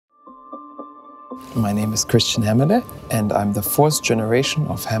My name is Hemmerle, and I'm the fourth generation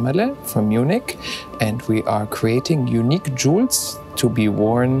of Hemmerle from Munich, and we are creating unique jewels to be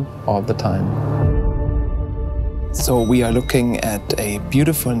worn all the time. So we are looking at a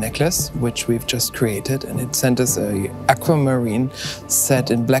beautiful necklace which we've just created, and it sent us an aquamarine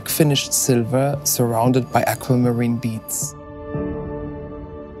set in black finished silver surrounded by aquamarine beads.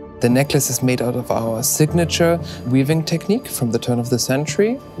 The necklace is made out of our signature weaving technique from the turn of the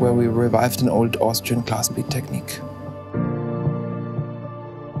century, where we revived an old Austrian glass bead technique.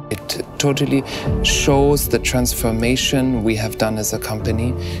 It totally shows the transformation we have done as a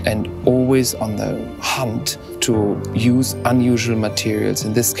company, and always on the hunt to use unusual materials.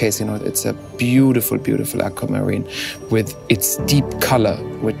 In this case, it's a beautiful, beautiful aquamarine with its deep color,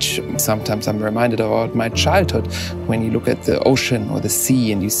 which sometimes I'm reminded about my childhood when you look at the ocean or the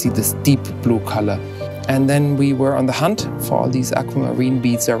sea and you see this deep blue color. And then we were on the hunt for all these aquamarine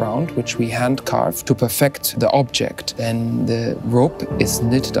beads around, which we hand carved to perfect the object. Then the rope is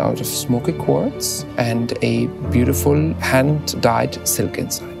knitted out of smoky quartz and a beautiful hand-dyed silk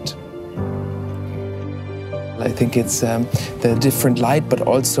inside. I think it's the different light, but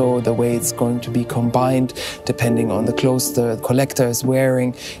also the way it's going to be combined, depending on the clothes the collector is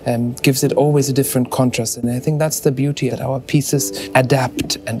wearing, gives it always a different contrast. And I think that's the beauty, that our pieces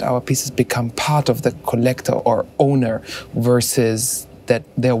adapt and our pieces become part of the collector or owner versus that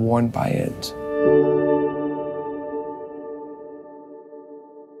they're worn by it.